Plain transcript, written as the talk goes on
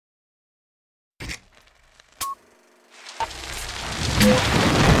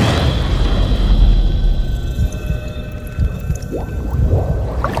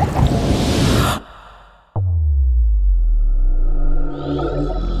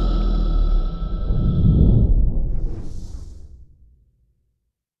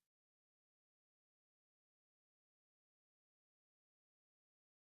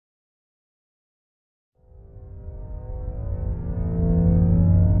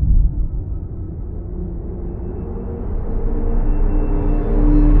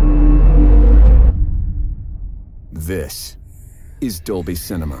This is Dolby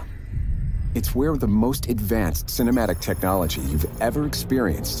Cinema. It's where the most advanced cinematic technology you've ever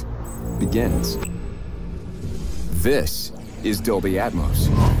experienced begins. This is Dolby Atmos.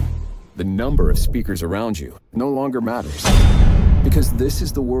 The number of speakers around you no longer matters, because this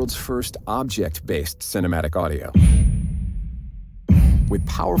is the world's first object-based cinematic audio. With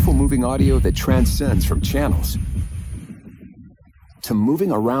powerful moving audio that transcends from channels to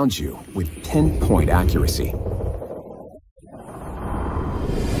moving around you with pinpoint accuracy.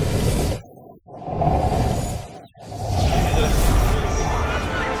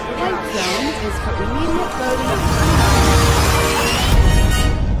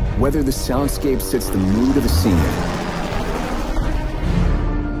 Whether the soundscape sets the mood of a scene,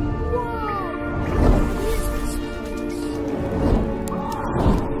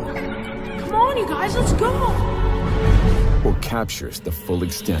 come on, you guys, let's go! or captures the full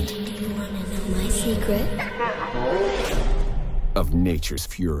extent Do you want to know my secret? of nature's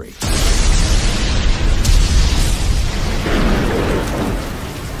fury.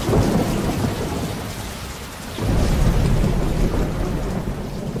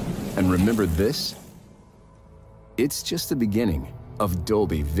 And remember this? It's just the beginning of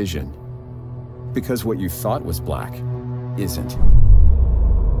Dolby Vision. Because what you thought was black isn't.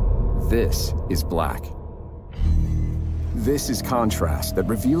 This is black. This is contrast that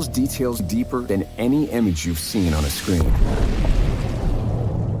reveals details deeper than any image you've seen on a screen.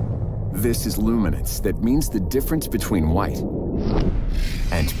 This is luminance that means the difference between white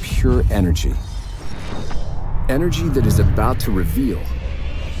and pure energy. Energy that is about to reveal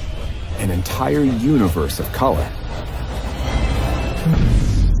an entire universe of color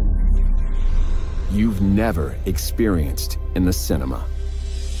you've never experienced in the cinema.